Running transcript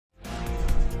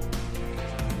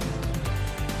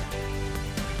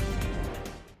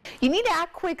You need to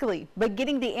act quickly, but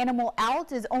getting the animal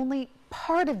out is only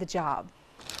part of the job.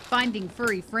 Finding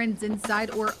furry friends inside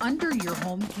or under your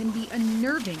home can be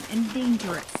unnerving and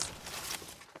dangerous.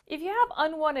 If you have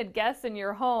unwanted guests in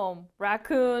your home,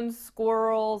 raccoons,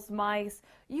 squirrels, mice,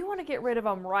 you want to get rid of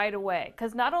them right away,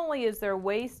 because not only is their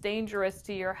waste dangerous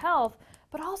to your health,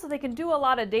 but also they can do a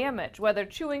lot of damage, whether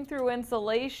chewing through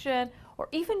insulation or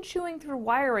even chewing through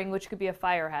wiring, which could be a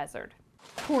fire hazard.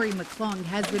 Corey McClung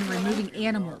has been removing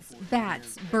animals,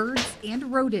 bats, birds,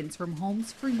 and rodents from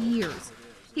homes for years.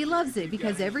 He loves it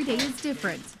because every day is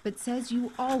different, but says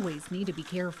you always need to be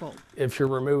careful. If you're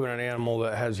removing an animal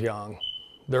that has young,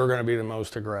 they're going to be the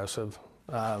most aggressive.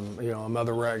 A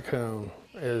mother raccoon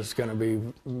is going to be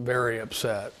very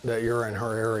upset that you're in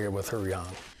her area with her young.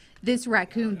 This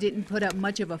raccoon didn't put up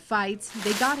much of a fight.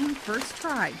 They got him first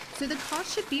try, so the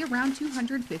cost should be around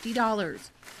 $250.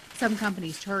 Some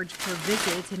companies charge per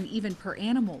visit and even per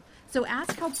animal, so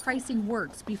ask how pricing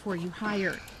works before you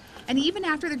hire. And even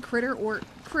after the critter or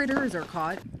critters are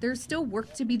caught, there's still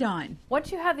work to be done.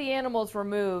 Once you have the animals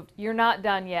removed, you're not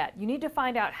done yet. You need to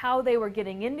find out how they were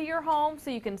getting into your home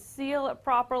so you can seal it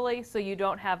properly so you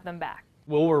don't have them back.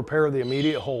 We'll repair the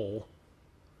immediate hole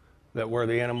that where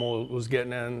the animal was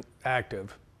getting in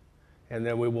active, and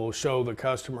then we will show the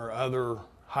customer other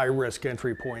high-risk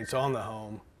entry points on the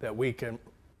home that we can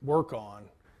work on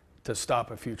to stop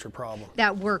a future problem.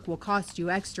 That work will cost you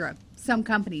extra. Some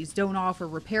companies don't offer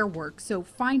repair work, so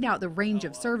find out the range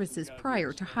of services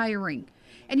prior to hiring.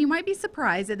 And you might be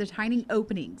surprised at the tiny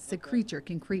openings a creature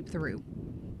can creep through.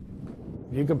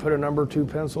 You can put a number 2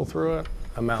 pencil through it,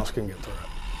 a mouse can get through it.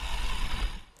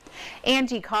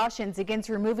 Angie cautions against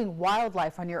removing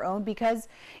wildlife on your own because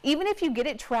even if you get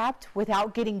it trapped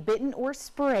without getting bitten or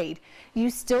sprayed,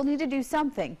 you still need to do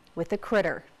something with the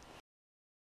critter.